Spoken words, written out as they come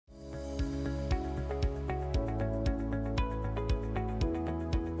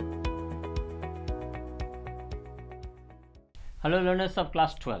Hello learners of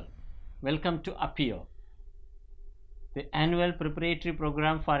class 12, welcome to Appear, the annual preparatory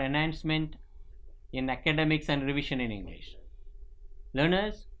program for enhancement in academics and revision in English.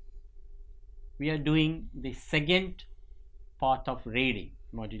 Learners, we are doing the second part of reading,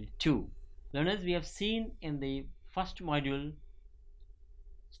 module 2. Learners, we have seen in the first module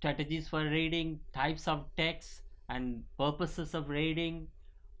strategies for reading, types of texts and purposes of reading,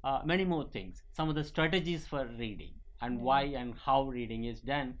 many more things, some of the strategies for reading and why and how reading is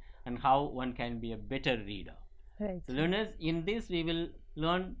done and how one can be a better reader. Right. So learners, in this we will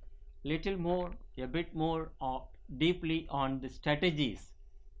learn little more, a bit more deeply on the strategies,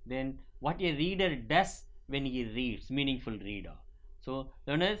 then what a reader does when he reads, meaningful reader. So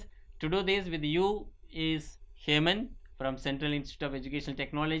learners, to do this with you is Heman from Central Institute of Educational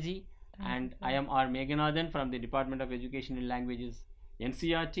Technology, and I am R. Meghanathan from the Department of Education and Languages,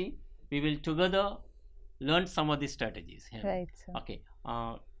 NCERT. We will together learn some of these strategies. Right, sir. Okay.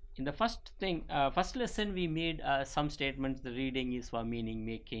 In the first lesson we made some statements. The reading is for meaning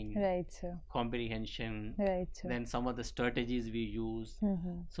making, Right, sir. comprehension, Right, sir. then some of the strategies we use.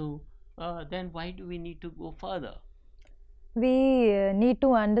 So then why do we need to go further? We need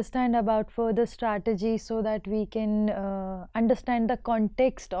to understand about further strategies so that we can understand the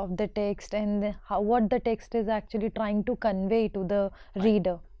context of the text and what the text is actually trying to convey to the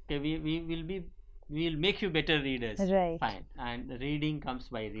reader. Okay, we will make you better readers. Right. Fine. And reading comes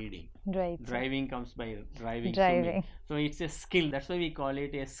by reading. Right, sir. Driving comes by driving. Driving. So it's a skill. That's why we call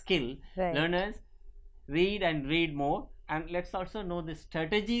it a skill. Right. Learners, read and read more. And let's also know the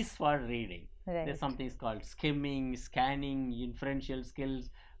strategies for reading. Right. There's something called skimming, scanning, inferential skills,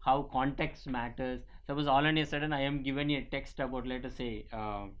 how context matters. Suppose all on a sudden I am given a text about, let us say,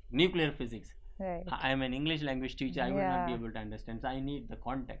 nuclear physics. Right. I am an English language teacher. I will not be Yeah. able to understand. So I need the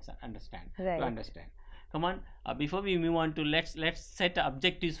context to understand. Right. Come on. Before we move on to let's set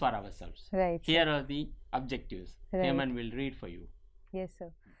objectives for ourselves. Right, sir. Here are the objectives. Right. Heman will read for you. Yes,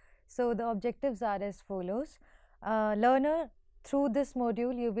 sir. So the objectives are as follows. Learner, through this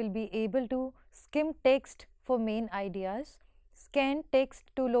module, you will be able to skim text for main ideas, scan text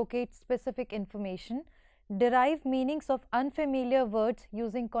to locate specific information, derive meanings of unfamiliar words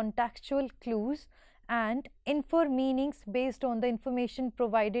using contextual clues, and infer meanings based on the information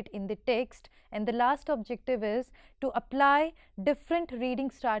provided in the text. And the last objective is to apply different reading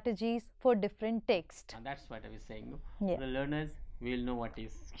strategies for different text. And that's what I was saying. Yeah. The learners will know what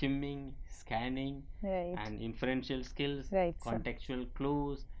is skimming, scanning, Right. and inferential skills, Right, sir. contextual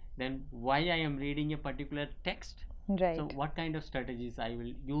clues, then why I am reading a particular text. Right. So what kind of strategies I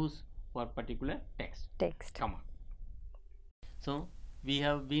will use for particular text. Text. Come on. So we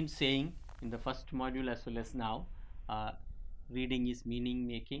have been saying in the first module as well as now, reading is meaning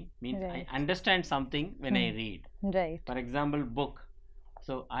making, means Right. I understand something when I read. Right. For example, book.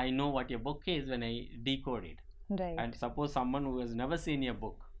 So I know what a book is when I decode it. Right. And suppose someone who has never seen a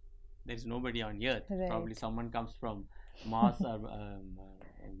book, there is nobody on earth, Right. probably someone comes from Mars or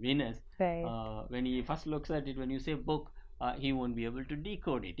Venus. Right. When he first looks at it, when you say book, he won't be able to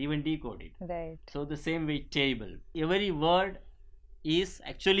decode it, even decode it. Right. So the same way table, every word is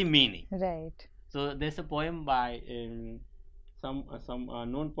actually meaning. Right. So there's a poem by some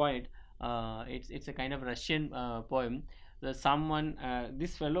known poet. It's a kind of Russian poem.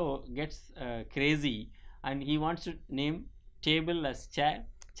 This fellow gets crazy and he wants to name table as chair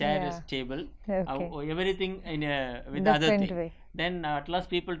as Yeah. table, Okay. everything in with Different other thing. way. Then at last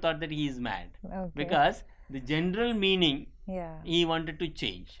people thought that he is mad Okay. because the general meaning Yeah. he wanted to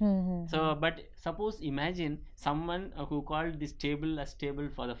change. Mm-hmm. So, but suppose imagine someone who called this table as table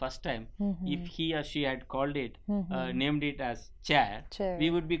for the first time. If he or she had called it, named it as chair, Chair.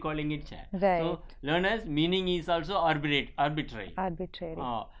 we would be calling it chair. Right. So, learners, meaning is also arbitrary. Arbitrary.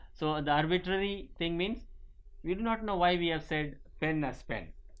 So, the arbitrary thing means we do not know why we have said pen as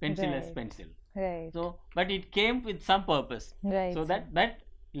pen, pencil as Right. pencil. Right. So, but it came with some purpose. Right. So that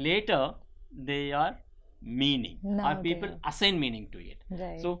later they are meaning, Now or people they are. assign meaning to it.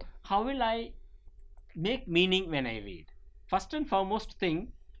 Right. So how will I make meaning when I read? First and foremost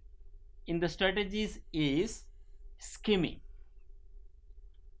thing in the strategies is skimming.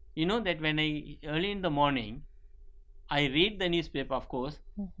 You know that when I early in the morning I read the newspaper, of course,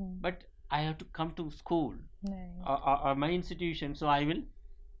 but I have to come to school Right. or my institution, so I will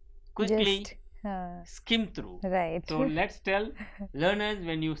quickly Just, skim through. right. So let's tell learners,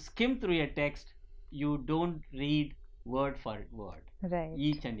 when you skim through a text, you don't read word for word, Right.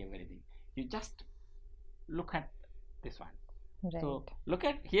 each and everything. You just look at this one. Right. So look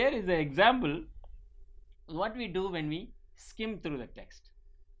at, here is an example what we do when we skim through the text.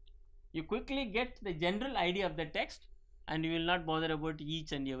 You quickly get the general idea of the text and you will not bother about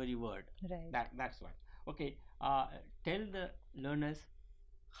each and every word. Right. That's what. Okay, tell the learners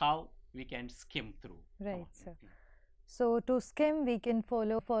how we can skim through. Right, sir. So to skim, we can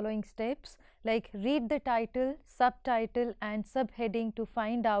follow following steps, like read the title, subtitle and subheading to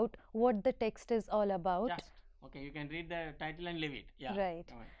find out what the text is all about. Just, okay, you can read the title and leave it. Yeah. Right.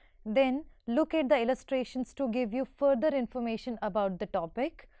 Then look at the illustrations to give you further information about the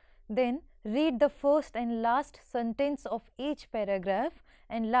topic. Then read the first and last sentence of each paragraph.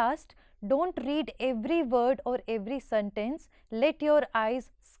 And last, don't read every word or every sentence. Let your eyes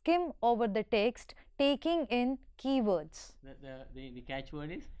skim over the text, taking in keywords. The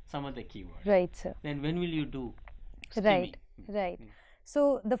catchword is some of the keywords. Right, sir. Then when will you do skimming? Right.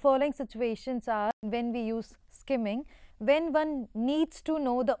 So the following situations are when we use skimming: when one needs to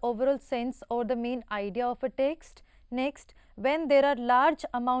know the overall sense or the main idea of a text. Next, when there are large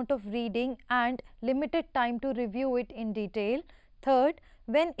amount of reading and limited time to review it in detail. Third,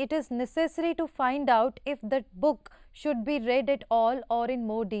 when it is necessary to find out if the book should be read at all or in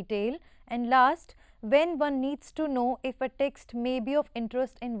more detail. And last, when one needs to know if a text may be of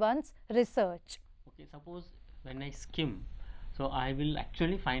interest in one's research. Okay, suppose when I skim, so I will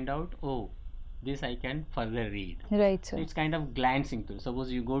actually find out, oh, this I can further read. Right, sir. So it's kind of glancing through.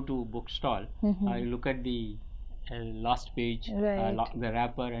 Suppose you go to bookstall, you look at the last page, the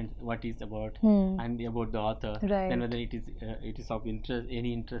wrapper and what is about, and about the author. Then whether it is of interest,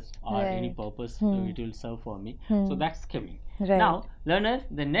 any interest or any purpose, it will serve for me. So that's skimming. Now, learners,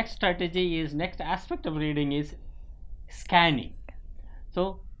 the next strategy is, next aspect of reading is scanning.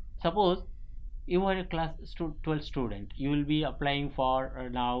 So suppose you are a class 12 student, you will be applying for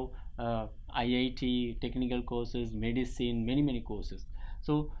now IIT, technical courses, medicine, many courses.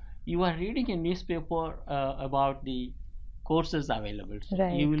 So you are reading a newspaper about the courses available. So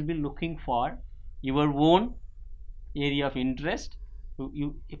you will be looking for your own area of interest,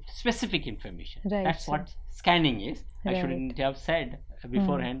 specific information. That's what scanning is. I shouldn't have said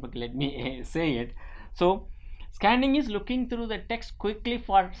beforehand, but let me say it. So scanning is looking through the text quickly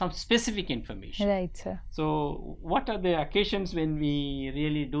for some specific information. Right, sir. So what are the occasions when we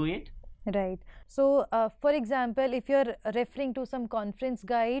really do it? Right. So, for example, if you are referring to some conference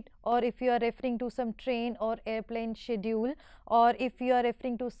guide, or if you are referring to some train or airplane schedule, or if you are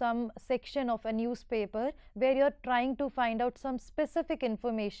referring to some section of a newspaper where you are trying to find out some specific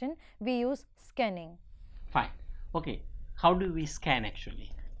information, we use scanning. Fine. Okay. How do we scan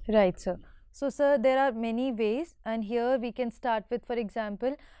actually? Right, sir. So, sir, there are many ways, and here we can start with, for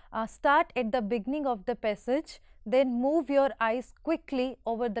example, start at the beginning of the passage. Then move your eyes quickly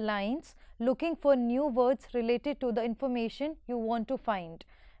over the lines, looking for new words related to the information you want to find.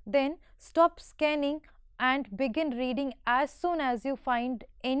 Then stop scanning and begin reading as soon as you find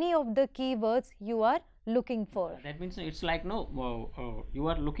any of the keywords you are looking for. That means it's like, you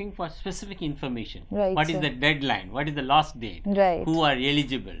are looking for specific information. Right, what is the deadline? What is the last date? Right. Who are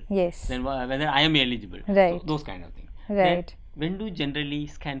eligible? Yes. Then whether I am eligible. Right. So those kind of things. Right. Then, when do you generally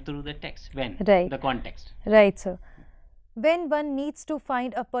scan through the text? When? Right. The context. Right, sir. When one needs to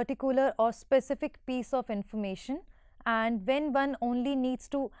find a particular or specific piece of information, and when one only needs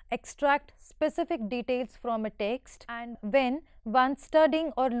to extract specific details from a text, and when one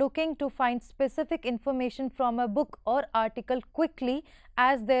studying or looking to find specific information from a book or article quickly,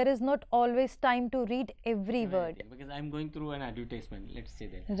 as there is not always time to read every word. Because I am going through an advertisement, let's say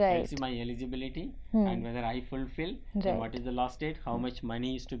that. Right. I see my eligibility and whether I fulfill, and what is the last date, how much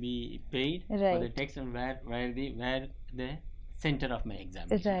money is to be paid for the text, and where the center of my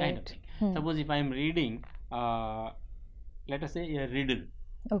examination, kind of thing. Suppose if I am reading, let us say a riddle.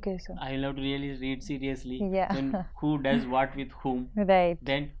 Okay, sir. I will have to really read seriously. Yeah. Then who does what with whom. Right.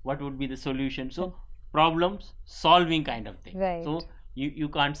 Then what would be the solution. So problems solving kind of thing. Right. So you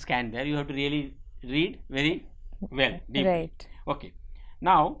can't scan there. You have to really read very well, deeply. Right. Okay.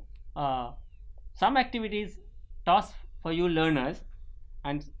 Now some activities task for you learners,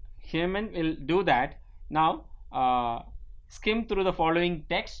 and Hemant will do that. Now skim through the following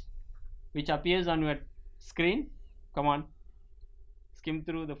text which appears on your screen. Come on, skim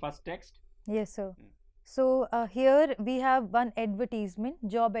through the first text. Yes, sir. So here we have one advertisement,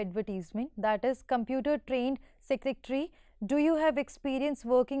 job advertisement, that is computer trained secretary. Do you have experience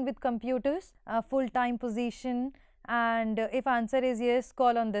working with computers? Full-time position, and if answer is yes,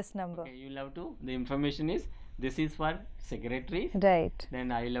 call on this number. Okay, you will have to, the information is, this is for secretaries. Right.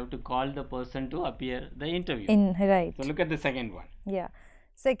 Then I will have to call the person to appear the interview. Right. So look at the second one. Yeah.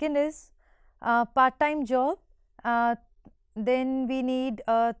 Second is part-time job. Then we need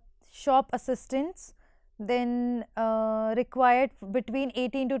shop assistants. Then required between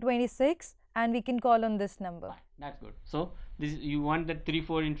 18 to 26, and we can call on this number. Fine. That's good. So this you want the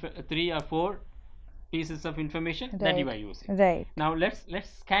three or four pieces of information that you are using. Right. Now let's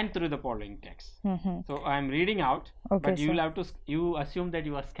scan through the following text. So I am reading out, Okay, but you sir. will have to you assume that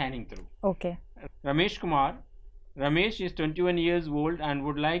you are scanning through. Okay. Ramesh Kumar. Ramesh is 21 years old and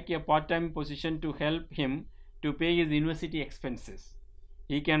would like a part-time position to help him to pay his university expenses.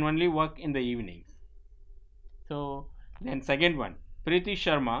 He can only work in the evenings. So then second one, Preeti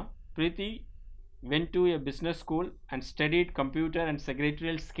Sharma. Preeti went to a business school and studied computer and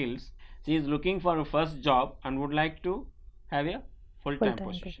secretarial skills. She is looking for a first job and would like to have a full-time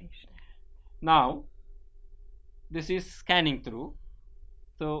position. Now this is scanning through.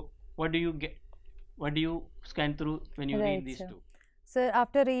 So what do you get? What do you scan through when you read these two? Sir,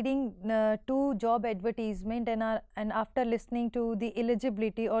 after reading two job advertisement and after listening to the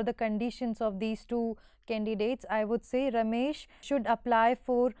eligibility or the conditions of these two candidates, I would say Ramesh should apply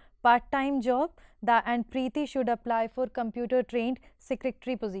for part-time job and Preeti should apply for computer trained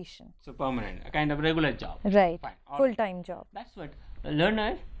secretary position. So permanent, a kind of regular job. Right. Fine. Full-time job. That's what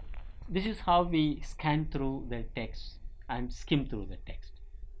learners. This is how we scan through the text and skim through the text.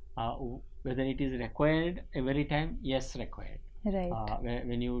 Whether it is required every time, yes, required. Right.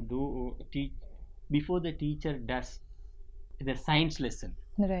 When you do teach, before the teacher does the science lesson,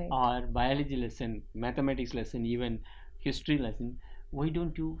 right, or biology lesson, mathematics lesson, even history lesson, why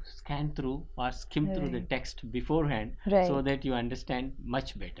don't you scan through or skim through the text beforehand, so that you understand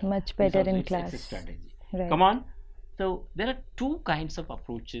much better. Much better in class. It's a strategy. Right. Come on. So there are two kinds of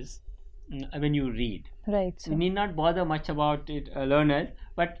approaches when you read. Right. So you need not bother much about it, learners,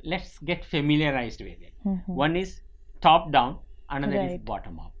 but let's get familiarized with it. One is top down, another is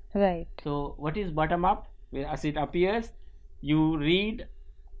bottom up. Right. So what is bottom up? As it appears, you read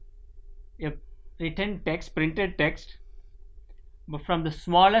a written text, printed text, but from the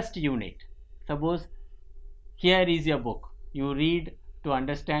smallest unit. Suppose here is a book. You read to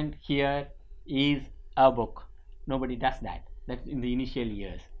understand here is a book. Nobody does that. That's in the initial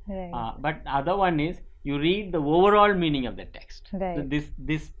years. Right. But other one is you read the overall meaning of the text. Right. So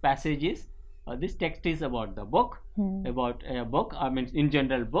this passage is this text is about the book, about a book. I mean, in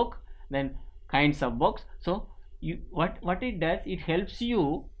general, book. Then kinds of books. So what it does, it helps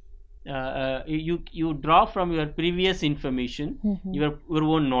you. You draw from your previous information, your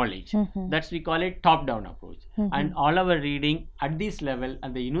own knowledge. That's we call it top-down approach. And all our reading at this level,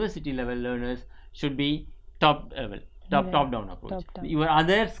 at the university level, learners should be top-down approach. Top-down. Your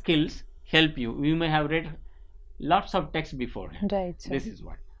other skills help you. You may have read lots of text beforehand. Right. This is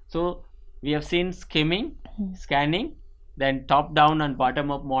what. So we have seen skimming, scanning, then top-down and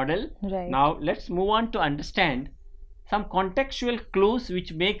bottom-up model. Right. Now let's move on to understand some contextual clues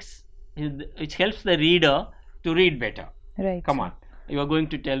which helps the reader to read better. Right. Come on, you are going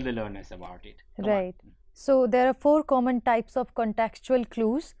to tell the learners about it. Right. So there are four common types of contextual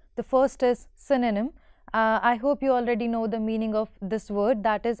clues. The first is synonym. I hope you already know the meaning of this word.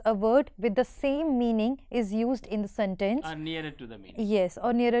 That is, a word with the same meaning is used in the sentence. Or nearer to the meaning. Yes,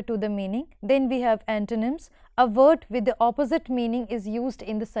 or nearer to the meaning. Then we have antonyms. A word with the opposite meaning is used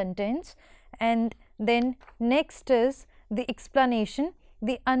in the sentence. And then next is the explanation.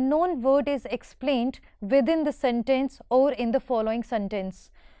 The unknown word is explained within the sentence or in the following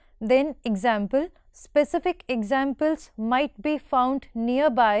sentence. Then example. Specific examples might be found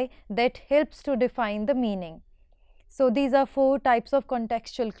nearby that helps to define the meaning. So these are four types of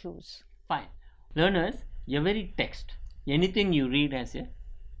contextual clues. Fine. Learners, every text, anything you read has a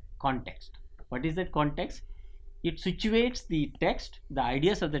context. What is that context? It situates the text, the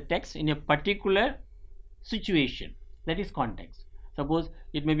ideas of the text in a particular situation. That is context. Suppose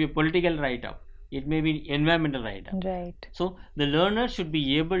it may be a political write-up. It may be environmental write-up. Right. So the learner should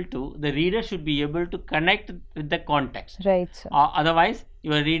be able to, the reader should be able to connect with the context. Right, sir. Otherwise,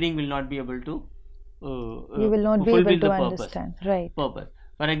 your reading will not be able to you will not be able to understand. Right. Purpose.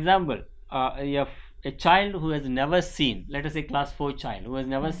 For example, if a child who has never seen, let us say class 4 child who has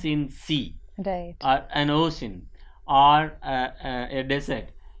never seen sea, right, or an ocean, or a desert,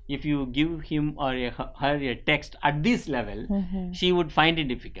 if you give him or her a text at this level, she would find it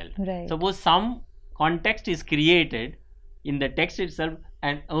difficult. Right. Suppose some context is created in the text itself,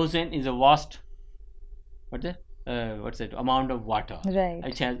 and ocean is a vast amount of water.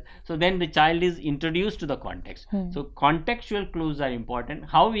 Right. So then the child is introduced to the context. So contextual clues are important.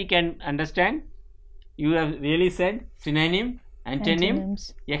 How we can understand? You have really said synonym,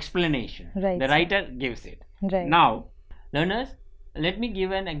 antonyms, explanation. Right. The writer gives it. Right. Now, learners, let me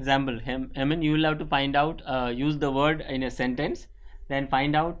give an example. Heman, you will have to find out, use the word in a sentence, then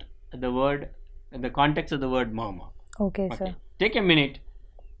find out the word, the context of the word murmur. Okay, sir. Take a minute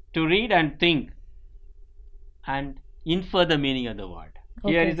to read and think and infer the meaning of the word.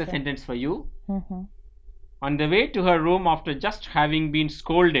 Here is a sentence for you. On the way to her room after just having been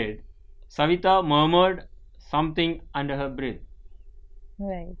scolded, Savita murmured something under her breath.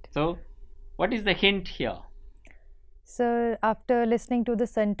 Right. So, what is the hint here? So, after listening to the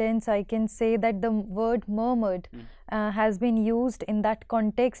sentence, I can say that the word murmured has been used in that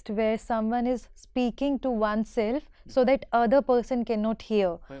context where someone is speaking to oneself so that other person cannot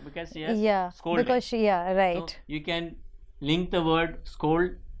hear. Because she has scolded. Because she, right. So, you can link the word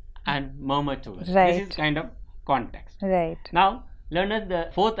scold and murmur to it. Right. This is kind of context. Right. Now, learners, the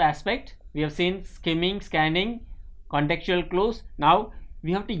fourth aspect, we have seen skimming, scanning, contextual clues. Now,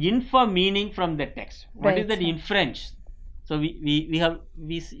 we have to infer meaning from the text. What is that inference? So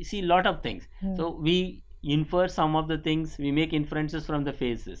we see a lot of things. So we infer some of the things. We make inferences from the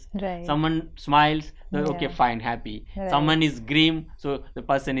faces. Right. Someone smiles, okay, fine, happy. Right. Someone is grim, so the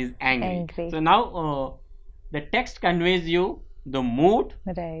person is angry. So now the text conveys you the mood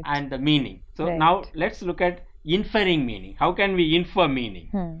and the meaning. So now let's look at inferring meaning. How can we infer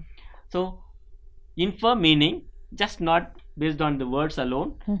meaning? So infer meaning just not based on the words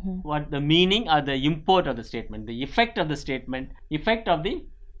alone, what the meaning or the import of the statement, the effect of the statement, effect of the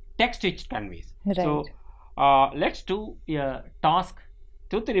text which conveys. So let's do a task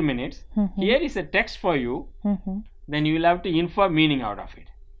 2-3 minutes. Here is a text for you. Then you will have to infer meaning out of it.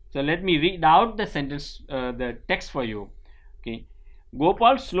 So let me read out the sentence, the text for you. Okay.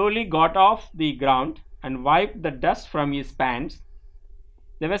 Gopal slowly got off the ground and wiped the dust from his pants.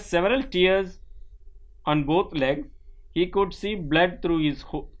 There were several tears on both legs. He could see blood through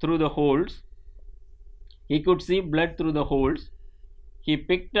the holes. He could see blood through the holes. He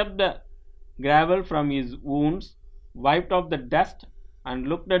picked up the gravel from his wounds, wiped off the dust, and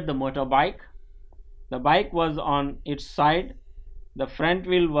looked at the motorbike. The bike was on its side. The front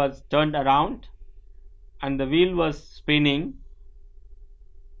wheel was turned around, and the wheel was spinning.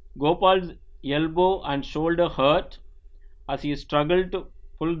 Gopal's elbow and shoulder hurt as he struggled to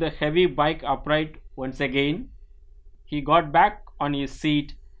pull the heavy bike upright once again. He got back on his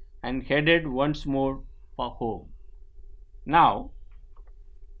seat and headed once more for home. Now,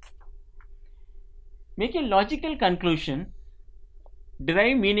 make a logical conclusion,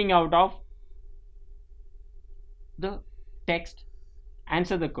 derive meaning out of the text,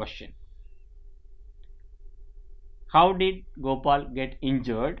 answer the question. How did Gopal get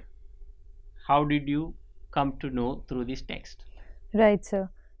injured? How did you come to know through this text? Right, sir.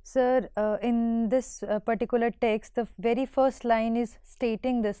 Sir, in this particular text, the very first line is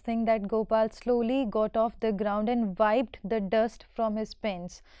stating this thing that Gopal slowly got off the ground and wiped the dust from his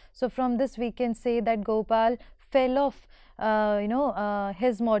pants. So from this we can say that Gopal fell off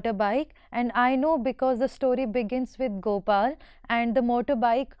his motorbike, and I know because the story begins with Gopal and the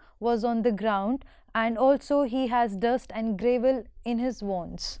motorbike was on the ground, and also he has dust and gravel in his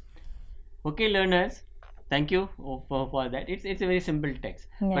wounds. Okay, learners, thank you for that. It's a very simple text,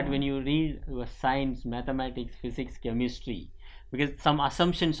 but when you read science, mathematics, physics, chemistry, because some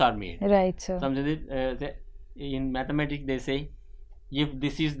assumptions are made. Right, sir. In mathematics they say, if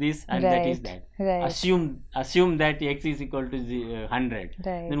this is this and that is that. Right. Assume that x is equal to 100.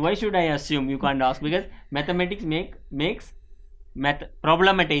 Right. Then why should I assume? You can't ask, because mathematics makes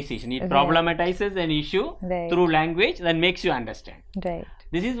problematization. It problematizes an issue through language, that makes you understand. Right.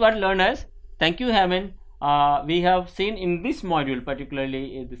 This is what learners. Thank you, Haman. We have seen in this module,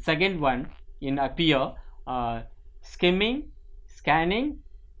 particularly the second one in Appear, skimming, scanning,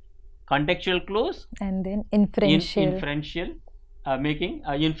 contextual clues, and then inferential. Making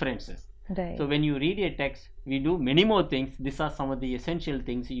inferences. Right. So when you read a text, we do many more things. These are some of the essential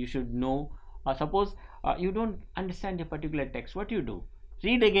things you should know. Suppose you don't understand a particular text, what you do?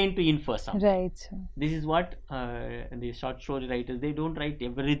 Read again to infer something. Right. This is what the short story writers, they don't write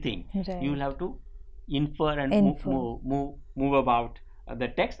everything. Right. You will have to infer and move about the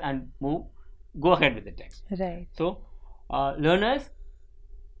text and go ahead with the text. Right. So learners,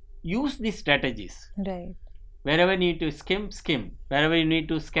 use these strategies. Right. Wherever you need to skim. Wherever you need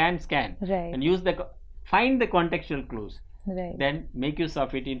to scan. Right. And find the contextual clues. Right. Then make use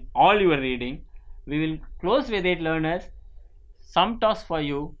of it in all your reading. We will close with it, learners. Some task for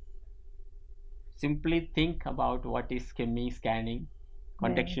you. Simply think about what is skimming, scanning,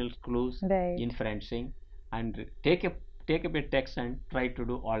 contextual clues, inferencing, and take up a text and try to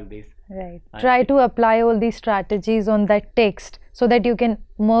do all this. Right. Try to apply all these strategies on that text so that you can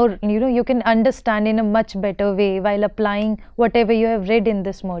you can understand in a much better way while applying whatever you have read in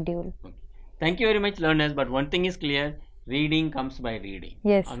this module. Okay. Thank you very much, learners. But one thing is clear, reading comes by reading.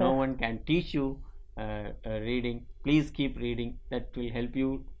 Yes, sir. No one can teach you reading. Please keep reading. That will help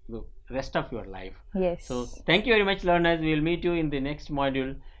you the rest of your life. Yes. So thank you very much, learners. We will meet you in the next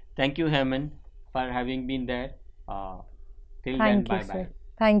module. Thank you, Hemant, for having been there. Till then, Thank you, bye bye. sir.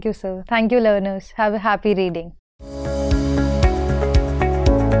 Thank you, sir. Thank you, learners. Have a happy reading.